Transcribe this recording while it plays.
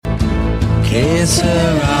Que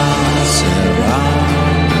sera, sera.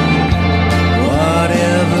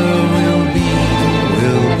 Whatever will be,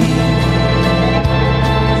 will be.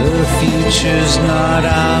 The future's not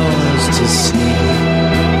ours to see.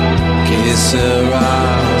 Que sera,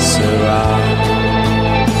 sera.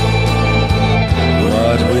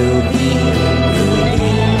 What will be, will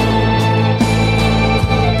be.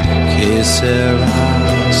 Que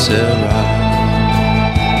sera, sera.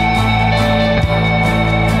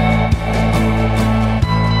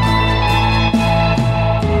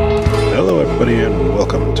 Hello everybody and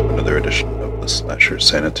welcome to another edition of the Slasher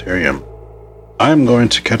Sanitarium. I'm going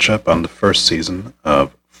to catch up on the first season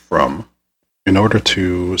of From in order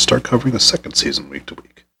to start covering the second season week to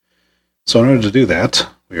week. So in order to do that,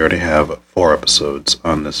 we already have 4 episodes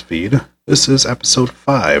on this feed. This is episode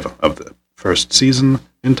 5 of the first season,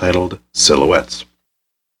 entitled Silhouettes.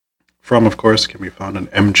 From, of course, can be found on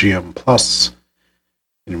MGM Plus,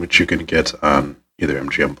 in which you can get on either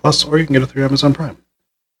MGM Plus or you can get it through Amazon Prime.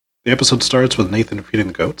 The episode starts with Nathan feeding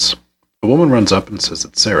the goats. A woman runs up and says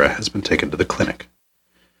that Sarah has been taken to the clinic.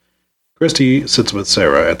 Christy sits with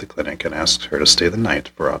Sarah at the clinic and asks her to stay the night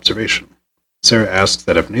for observation. Sarah asks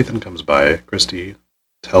that if Nathan comes by, Christy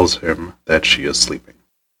tells him that she is sleeping.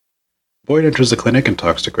 Boyd enters the clinic and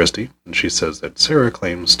talks to Christy, and she says that Sarah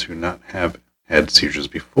claims to not have had seizures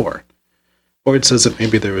before. Boyd says that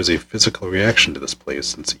maybe there is a physical reaction to this place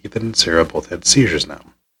since Ethan and Sarah both had seizures now.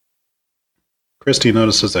 Christy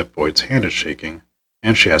notices that Boyd's hand is shaking,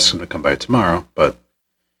 and she asks him to come by tomorrow, but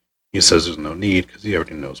he says there's no need because he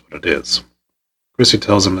already knows what it is. Christy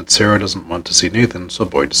tells him that Sarah doesn't want to see Nathan, so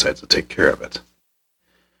Boyd decides to take care of it.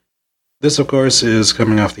 This, of course, is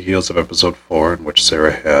coming off the heels of episode 4, in which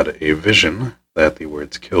Sarah had a vision that the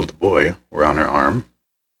words "killed the boy" were on her arm,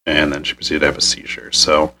 and then she proceeded to have a seizure.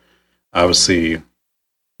 So, obviously,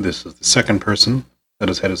 this is the second person that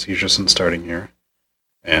has had a seizure since starting here.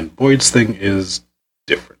 And Boyd's thing is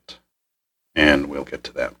different, and we'll get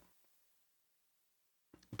to that.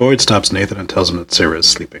 Boyd stops Nathan and tells him that Sarah is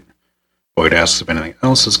sleeping. Boyd asks if anything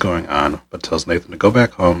else is going on, but tells Nathan to go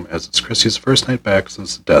back home as it's Christy's first night back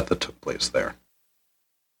since the death that took place there.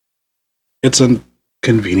 It's a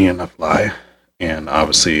convenient enough lie, and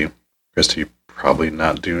obviously Christy probably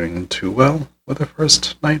not doing too well with her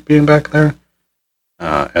first night being back there.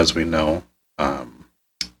 As we know,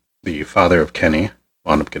 the father of Kenny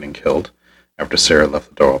wound up getting killed after Sarah left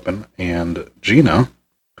the door open, and Gina,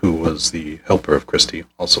 who was the helper of Christy,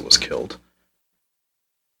 also was killed.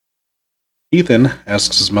 Ethan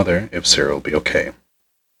asks his mother if Sarah will be okay.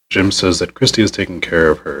 Jim says that Christy is taking care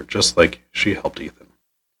of her just like she helped Ethan.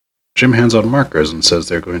 Jim hands out markers and says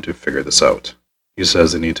they're going to figure this out. He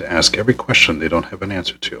says they need to ask every question they don't have an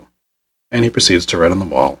answer to, and he proceeds to write on the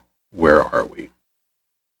wall, "Where are we?"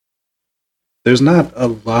 There's not a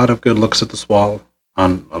lot of good looks at this wall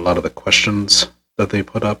on a lot of the questions that they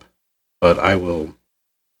put up, but I will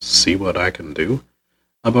see what I can do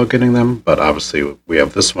about getting them. But obviously we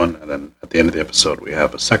have this one, and then at the end of the episode we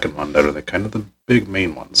have a second one that are the kind of the big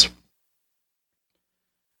main ones.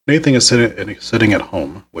 Nathan is sitting at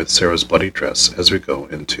home with Sarah's bloody dress as we go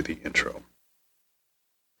into the intro.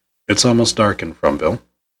 It's almost dark in Fromville.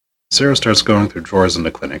 Sarah starts going through drawers in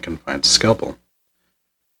the clinic and finds a scalpel.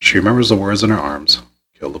 She remembers the words in her arms,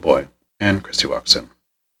 "Kill the boy," and Christy walks in.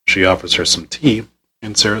 She offers her some tea,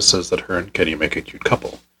 and Sarah says that her and Kenny make a cute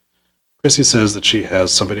couple. Christy says that she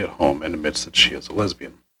has somebody at home and admits that she is a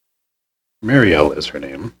lesbian. Marielle is her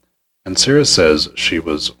name, and Sarah says she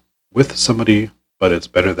was with somebody, but it's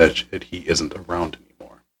better that he isn't around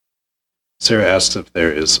anymore. Sarah asks if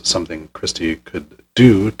there is something Christy could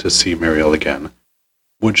do to see Marielle again.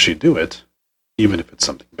 Would she do it, even if it's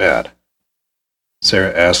something bad?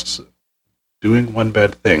 Sarah asks, doing one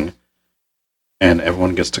bad thing, and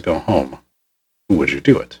everyone gets to go home, would you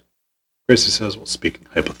do it? Christy says, well, speaking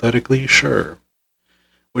hypothetically, sure.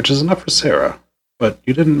 Which is enough for Sarah, but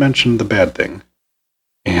you didn't mention the bad thing.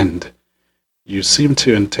 And you seem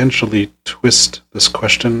to intentionally twist this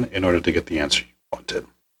question in order to get the answer you wanted.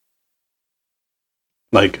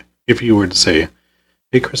 Like, if you were to say,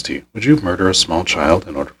 hey Christy, would you murder a small child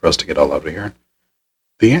in order for us to get all out of here?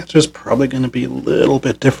 The answer is probably going to be a little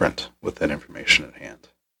bit different with that information at hand.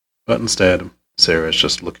 But instead, Sarah is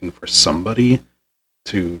just looking for somebody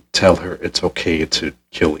to tell her it's okay to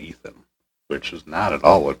kill Ethan, which is not at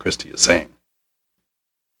all what Christy is saying.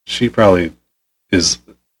 She probably is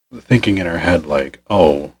thinking in her head like,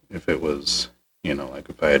 oh, if it was, like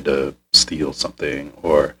if I had to steal something,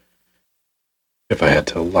 or if I had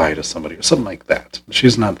to lie to somebody, or something like that.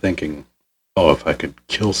 She's not thinking, oh, if I could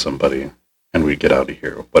kill somebody and we'd get out of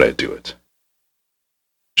here, would I do it?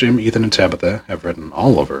 Jim, Ethan, and Tabitha have written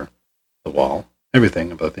all over the wall,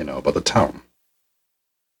 everything that they know about the town,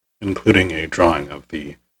 including a drawing of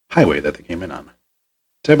the highway that they came in on.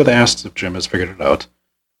 Tabitha asks if Jim has figured it out,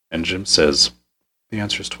 and Jim says the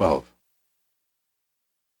answer is 12.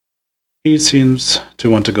 He seems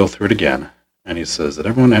to want to go through it again, and he says that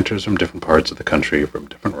everyone enters from different parts of the country, from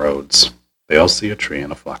different roads. They all see a tree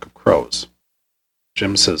and a flock of crows.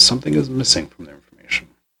 Jim says something is missing from their information.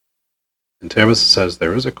 And Tabitha says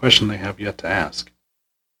there is a question they have yet to ask.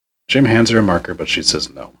 Jim hands her a marker, but she says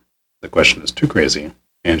no. The question is too crazy,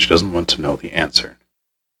 and she doesn't want to know the answer.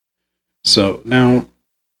 So now,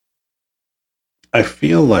 I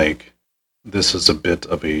feel like this is a bit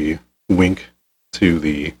of a wink to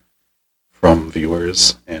the From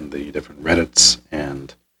viewers and the different Reddits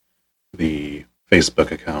and the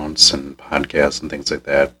Facebook accounts and podcasts and things like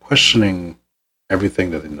that, questioning everything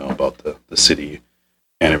that they know about the city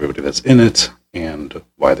and everybody that's in it and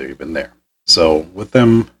why they're even there. So with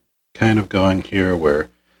them kind of going here where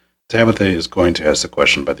Tabitha is going to ask the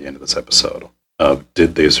question by the end of this episode of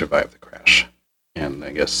did they survive the crash? And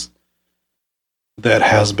I guess that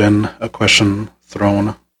has been a question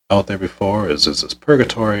thrown out there before, is this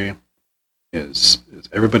purgatory? Is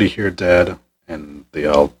everybody here dead and they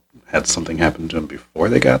all had something happen to them before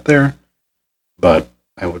they got there? But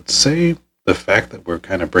I would say the fact that we're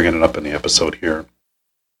kind of bringing it up in the episode here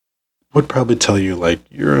would probably tell you, like,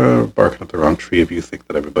 you're barking up the wrong tree if you think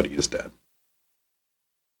that everybody is dead.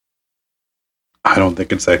 I don't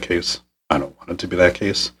think it's that case. I don't want it to be that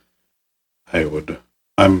case.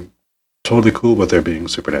 I'm totally cool with there being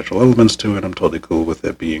supernatural elements to it. I'm totally cool with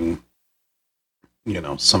it being,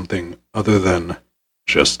 something other than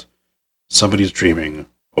just somebody's dreaming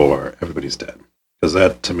or everybody's dead. Because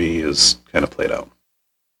that, to me, is kind of played out.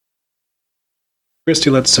 Christy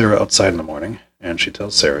lets Sarah outside in the morning, and she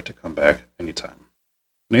tells Sarah to come back anytime.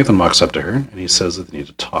 Nathan walks up to her, and he says that they need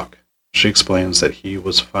to talk. She explains that he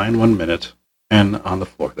was fine 1 minute and on the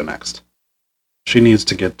floor the next. She needs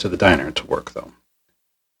to get to the diner to work, though.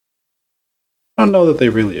 I don't know that they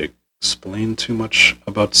really explain too much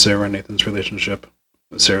about Sarah and Nathan's relationship.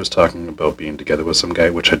 Sarah's talking about being together with some guy,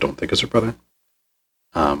 which I don't think is her brother.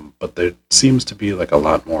 But there seems to be like a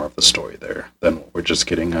lot more of the story there than what we're just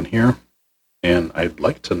getting on here. And I'd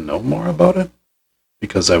like to know more about it,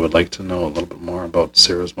 because I would like to know a little bit more about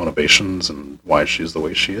Sarah's motivations and why she's the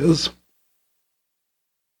way she is.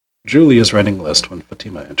 Julie is writing a list when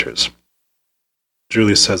Fatima enters.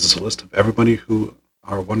 Julie says it's a list of everybody who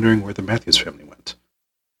are wondering where the Matthews family went.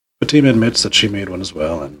 Fatima admits that she made one as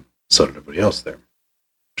well, and so did everybody else there.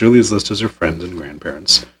 Julie's list is her friends and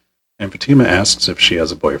grandparents, and Fatima asks if she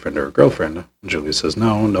has a boyfriend or a girlfriend, and Julie says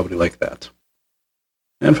no, nobody like that.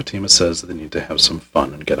 And Fatima says that they need to have some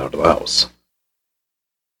fun and get out of the house.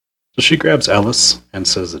 So she grabs Alice and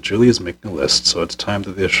says that Julie is making a list, so it's time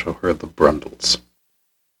that they show her the Brundles.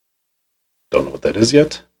 Don't know what that is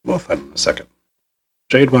yet. We'll find in a second.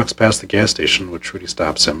 Jade walks past the gas station, where Trudy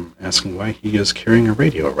stops him, asking why he is carrying a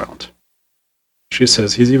radio around. She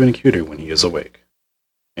says he's even cuter when he is awake.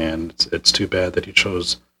 And it's too bad that he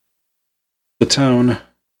chose the town,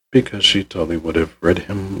 because she totally would have read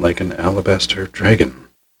him like an alabaster dragon.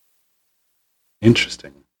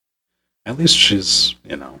 Interesting. At least she's,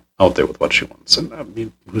 out there with what she wants. And I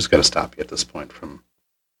mean, who's got to stop you at this point from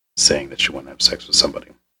saying that you want to have sex with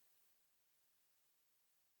somebody?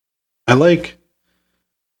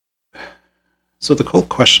 So the whole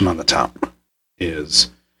question on the town is,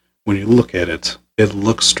 when you look at it, it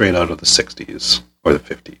looks straight out of the 60s or the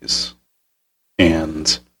 50s.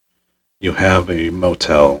 And you have a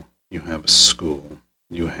motel, you have a school,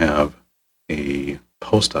 you have a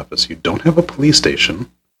post office. You don't have a police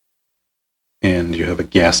station, and you have a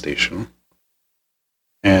gas station.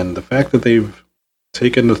 And the fact that they've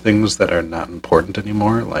taken the things that are not important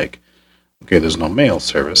anymore, like, okay, there's no mail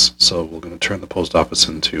service, so we're going to turn the post office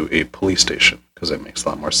into a police station, because that makes a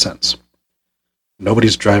lot more sense.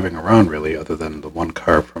 Nobody's driving around, really, other than the one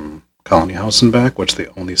car from Colony House and back, which they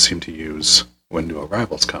only seem to use when new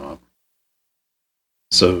arrivals come up.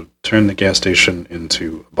 So turn the gas station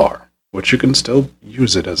into a bar, which you can still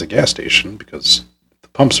use it as a gas station, because the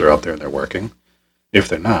pumps are out there and they're working. If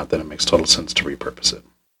they're not, then it makes total sense to repurpose it.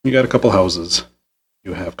 You got a couple houses.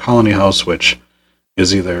 You have Colony House, which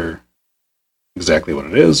is either exactly what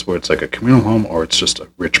it is, where it's like a communal home, or it's just a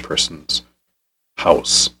rich person's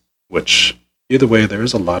house, which either way, there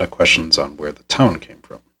is a lot of questions on where the town came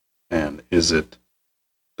from. And does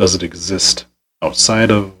it exist outside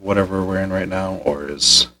of whatever we're in right now, or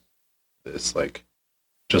is it's like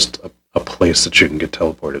just a place that you can get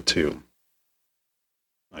teleported to?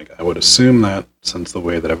 Like, I would assume that since the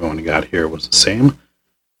way that everyone got here was the same,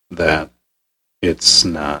 that it's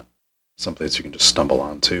not someplace you can just stumble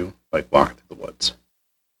onto, like walking through the woods.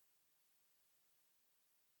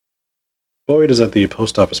 Boyd is at the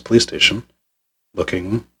post office police station,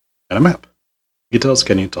 looking at a map. He tells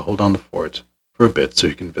Kenny to hold on the fort for a bit so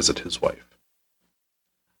he can visit his wife.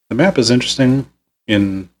 The map is interesting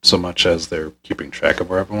in so much as they're keeping track of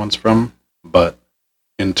where everyone's from, but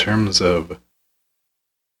in terms of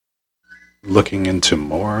looking into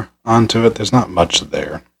more onto it, there's not much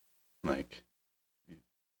there. Like,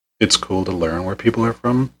 it's cool to learn where people are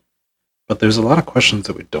from, but there's a lot of questions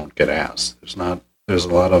that we don't get asked. There's a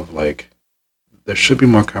lot of, like, there should be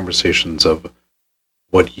more conversations of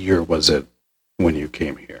what year was it when you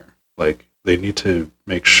came here. Like, they need to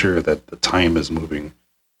make sure that the time is moving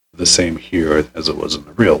the same here as it was in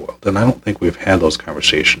the real world, and I don't think we've had those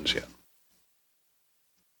conversations yet.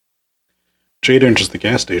 Jade enters the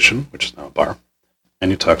gas station, which is now a bar,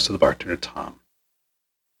 and he talks to the bartender, Tom.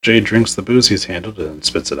 Jade drinks the booze he's handled and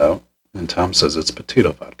spits it out, and Tom says it's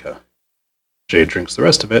potato vodka. Jade drinks the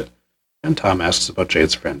rest of it, and Tom asks about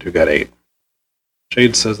Jade's friend who got ate.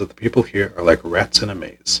 Jade says that the people here are like rats in a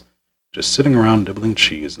maze, just sitting around nibbling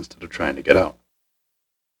cheese instead of trying to get out.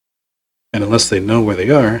 And unless they know where they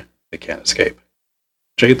are, they can't escape.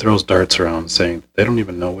 Jade throws darts around, saying that they don't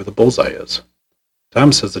even know where the bullseye is.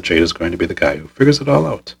 Tom says that Jade is going to be the guy who figures it all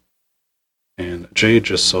out. And Jade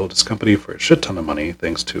just sold his company for a shit ton of money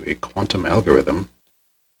thanks to a quantum algorithm,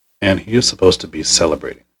 and he is supposed to be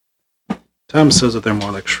celebrating. Tom says that they're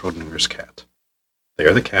more like Schrodinger's cat. They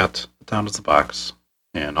are the cat, the town is the box,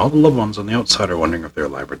 and all the loved ones on the outside are wondering if they're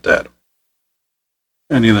alive or dead.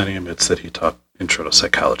 And then he admits that he taught intro to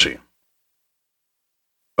psychology.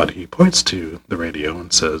 But he points to the radio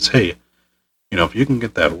and says, hey, if you can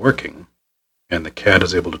get that working, and the cat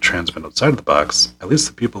is able to transmit outside of the box, at least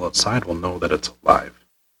the people outside will know that it's alive.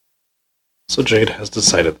 So Jade has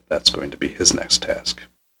decided that that's going to be his next task.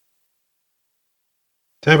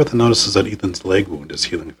 Tabitha notices that Ethan's leg wound is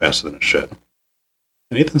healing faster than it should.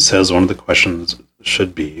 And Ethan says one of the questions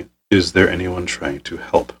should be, is there anyone trying to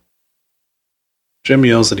help? Jim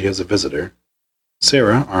yells that he has a visitor.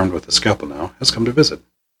 Sarah, armed with a scalpel now, has come to visit.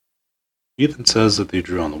 Ethan says that they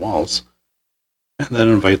drew on the walls, and then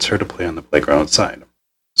invites her to play on the playground outside,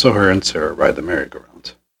 so her and Sarah ride the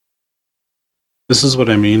merry-go-round. This is what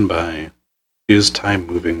I mean by, is time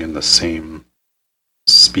moving in the same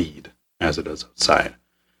speed as it is outside?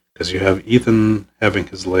 Because you have Ethan having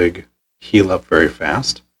his leg heal up very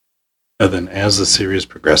fast, and then as the series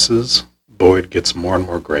progresses, Boyd gets more and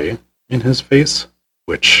more gray in his face,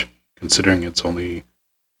 which, considering it's only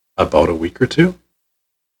about a week or two,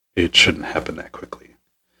 it shouldn't happen that quickly.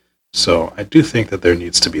 So I do think that there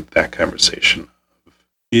needs to be that conversation of,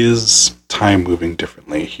 is time moving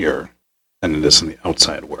differently here than it is in the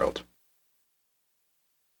outside world?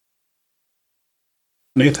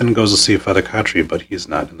 Nathan goes to see Father Khatri, but he's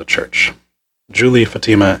not in the church. Julie,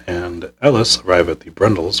 Fatima, and Ellis arrive at the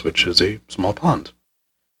Brundles, which is a small pond.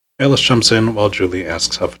 Ellis jumps in while Julie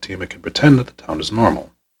asks how Fatima can pretend that the town is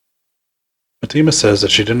normal. Fatima says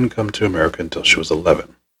that she didn't come to America until she was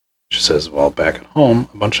 11. She says, while back at home,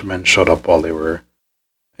 a bunch of men showed up while they were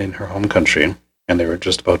in her home country, and they were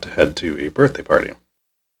just about to head to a birthday party.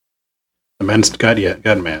 The men got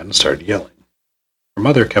mad and started yelling. Her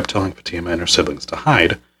mother kept telling Fatima and her siblings to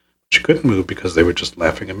hide, but she couldn't move because they were just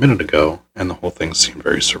laughing a minute ago, and the whole thing seemed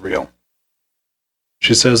very surreal.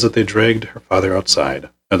 She says that they dragged her father outside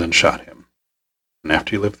and then shot him. And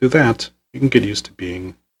after you live through that, you can get used to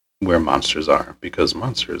being where monsters are, because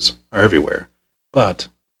monsters are everywhere, but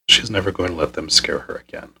she's never going to let them scare her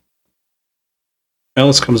again.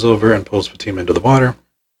 Alice comes over and pulls Fatima into the water,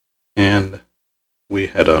 and we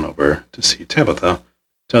head on over to see Tabitha,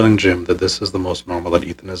 telling Jim that this is the most normal that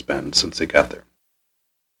Ethan has been since they got there.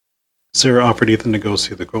 Sarah offered Ethan to go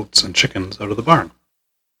see the goats and chickens out of the barn.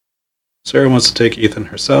 Sarah wants to take Ethan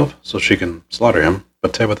herself so she can slaughter him,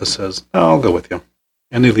 but Tabitha says, "No, I'll go with you,"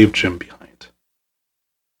 and they leave Jim behind.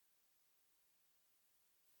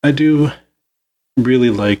 I do really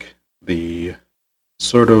like the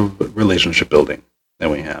sort of relationship building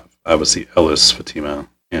that we have. Obviously, Ellis, Fatima,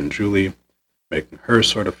 and Julie, making her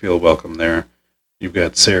sort of feel welcome there. You've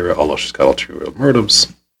got Sarah, although she's got ulterior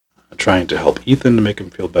motives, trying to help Ethan to make him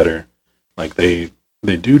feel better. Like, they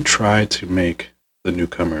do try to make the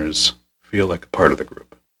newcomers feel like a part of the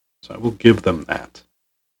group. So I will give them that.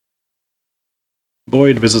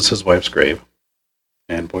 Boyd visits his wife's grave,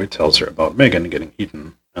 and Boyd tells her about Megan getting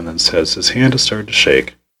eaten, and then says his hand has started to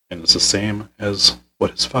shake, and it's the same as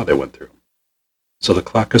what his father went through. So the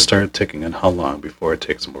clock has started ticking on how long before it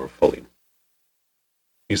takes him over fully.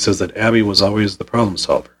 He says that Abby was always the problem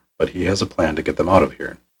solver, but he has a plan to get them out of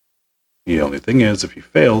here. The only thing is, if he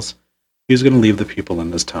fails, he's going to leave the people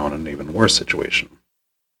in this town in an even worse situation.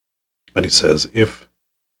 But he says, if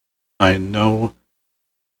I know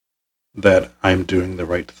that I'm doing the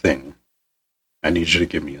right thing, I need you to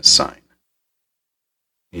give me a sign.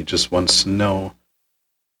 He just wants to know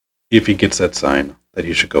if he gets that sign that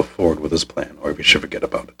he should go forward with his plan, or if he should forget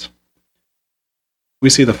about it. We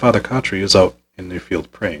see that Father Khatri is out in the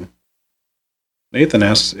field praying. Nathan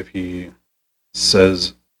asks if he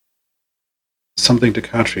says something to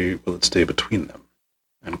Khatri, will it stay between them?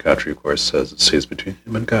 And Khatri, of course, says it stays between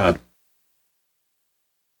him and God.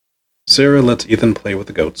 Sarah lets Ethan play with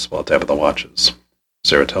the goats while Tabitha watches.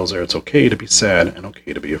 Sarah tells her it's okay to be sad and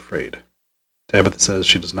okay to be afraid. Tabitha says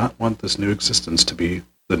she does not want this new existence to be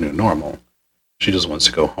the new normal. She just wants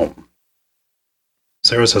to go home.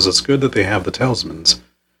 Sarah says it's good that they have the talismans,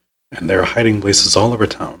 and there are hiding places all over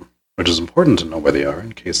town, which is important to know where they are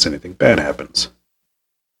in case anything bad happens.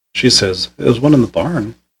 She says, there's one in the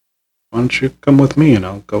barn. Why don't you come with me and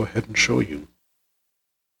I'll go ahead and show you.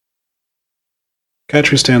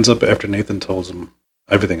 Khatri stands up after Nathan tells him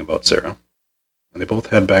everything about Sarah, and they both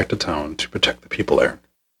head back to town to protect the people there.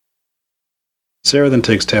 Sarah then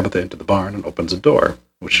takes Tabitha into the barn and opens a door,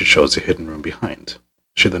 which she shows a hidden room behind.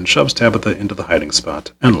 She then shoves Tabitha into the hiding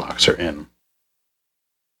spot and locks her in.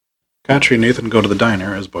 Khatri and Nathan go to the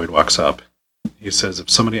diner as Boyd walks up. He says if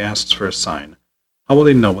somebody asks for a sign, how will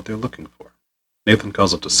they know what they're looking for? Nathan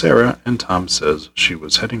calls up to Sarah, and Tom says she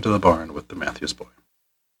was heading to the barn with the Matthews boy.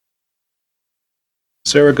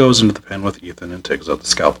 Sarah goes into the pen with Ethan and takes out the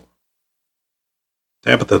scalpel.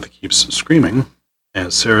 Tabitha keeps screaming,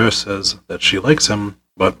 as Sarah says that she likes him,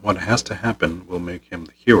 but what has to happen will make him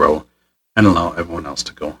the hero and allow everyone else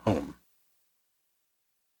to go home.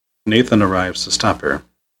 Nathan arrives to stop her.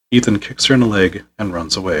 Ethan kicks her in the leg and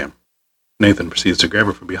runs away. Nathan proceeds to grab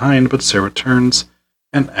her from behind, but Sarah turns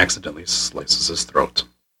and accidentally slices his throat.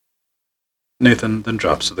 Nathan then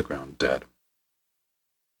drops to the ground dead.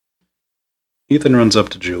 Ethan runs up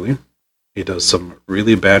to Julie. He does some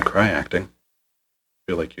really bad cry acting. I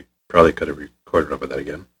feel like you probably could have recorded over that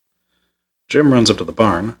again. Jim runs up to the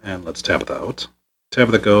barn and lets Tabitha out.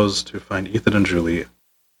 Tabitha goes to find Ethan and Julie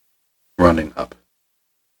running up.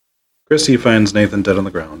 Christy finds Nathan dead on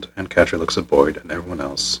the ground, and Khatri looks at Boyd and everyone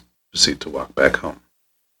else proceed to walk back home.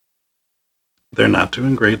 They're not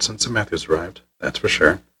doing great since the Matthews arrived, that's for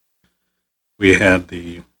sure. We had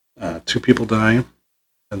the 2 people die,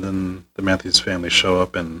 and then the Matthews family show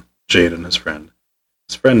up, and Jade and his friend.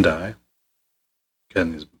 His friend die.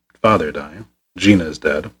 Kenny's father die. Gina is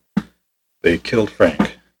dead. They killed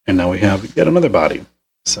Frank, and now we have yet another body.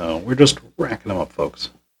 So we're just racking them up, folks.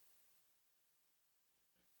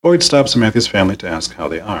 Boyd stops the Matthews family to ask how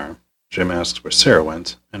they are. Jim asks where Sarah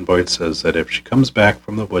went, and Boyd says that if she comes back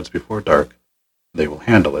from the woods before dark, they will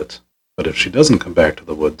handle it. But if she doesn't come back to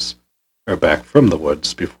the woods, or back from the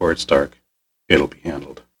woods before it's dark, it'll be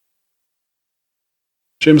handled.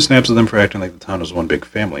 Jim snaps at them for acting like the town is one big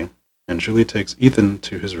family, and Julie takes Ethan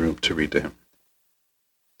to his room to read to him.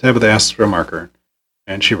 Tabitha asks for a marker,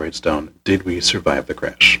 and she writes down, "Did we survive the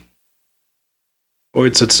crash?"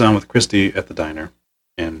 Boyd sits down with Christy at the diner,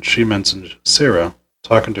 and she mentions Sarah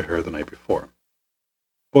talking to her the night before.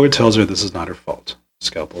 Boyd tells her this is not her fault. The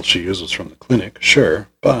scalpel she used was from the clinic, sure,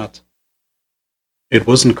 but it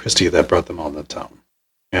wasn't Christy that brought them all into town,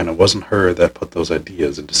 and it wasn't her that put those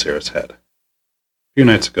ideas into Sarah's head. A few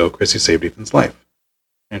nights ago, Christy saved Ethan's life,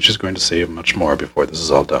 and she's going to save much more before this is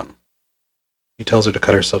all done. He tells her to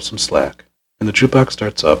cut herself some slack, and the jukebox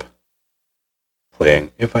starts up,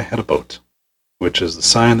 playing If I Had a Boat, which is the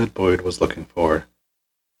sign that Boyd was looking for,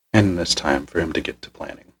 and it's time for him to get to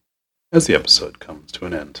planning, as the episode comes to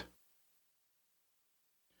an end.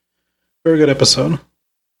 Very good episode.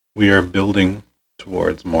 We are building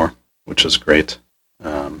towards more, which is great.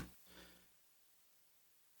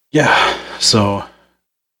 So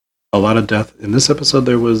a lot of death. In this episode,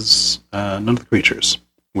 there was none of the creatures,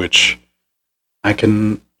 which I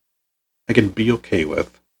can be okay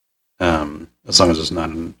with, as long as it's not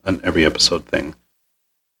an every episode thing.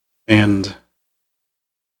 And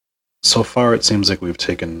so far, it seems like we've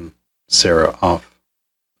taken Sarah off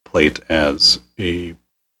the plate as a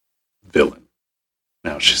villain.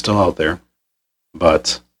 Now, she's still out there,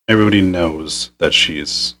 but everybody knows that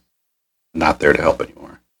she's not there to help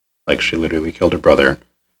anymore. Like, she literally killed her brother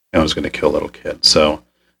and was going to kill a little kid. So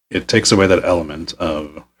it takes away that element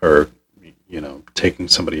of her, taking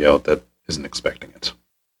somebody out that isn't expecting it.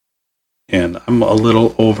 And I'm a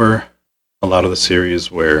little over a lot of the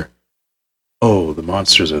series where, the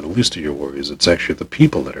monsters are the least of your worries. It's actually the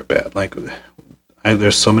people that are bad. Like,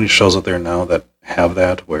 there's so many shows out there now that have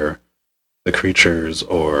that, where the creatures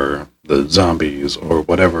or the zombies or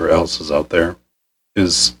whatever else is out there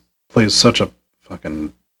plays such a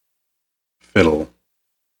fucking fiddle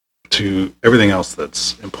to everything else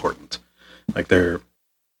that's important. Like they're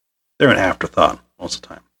an afterthought most of the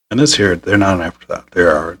time. And this here, they're not an afterthought. They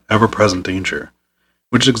are ever-present danger,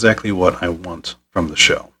 which is exactly what I want from the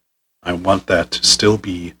show. I want that to still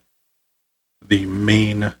be the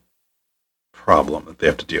main problem that they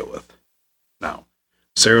have to deal with. Now,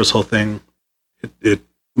 Sarah's whole thing, it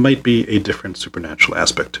might be a different supernatural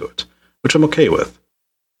aspect to it, which I'm okay with.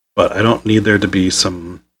 But I don't need there to be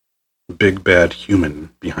some big bad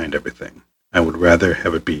human behind everything. I would rather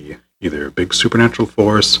have it be either a big supernatural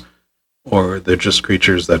force or they're just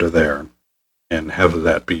creatures that are there and have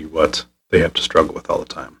that be what they have to struggle with all the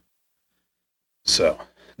time. So,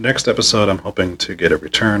 next episode I'm hoping to get a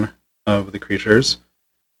return of the creatures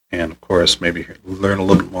and of course maybe learn a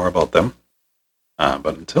little bit more about them.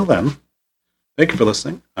 But until then, thank you for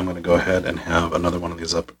listening. I'm going to go ahead and have another one of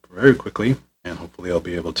these up very quickly and hopefully I'll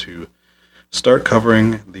be able to start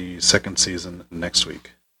covering the second season next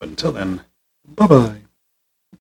week. But until then, bye-bye.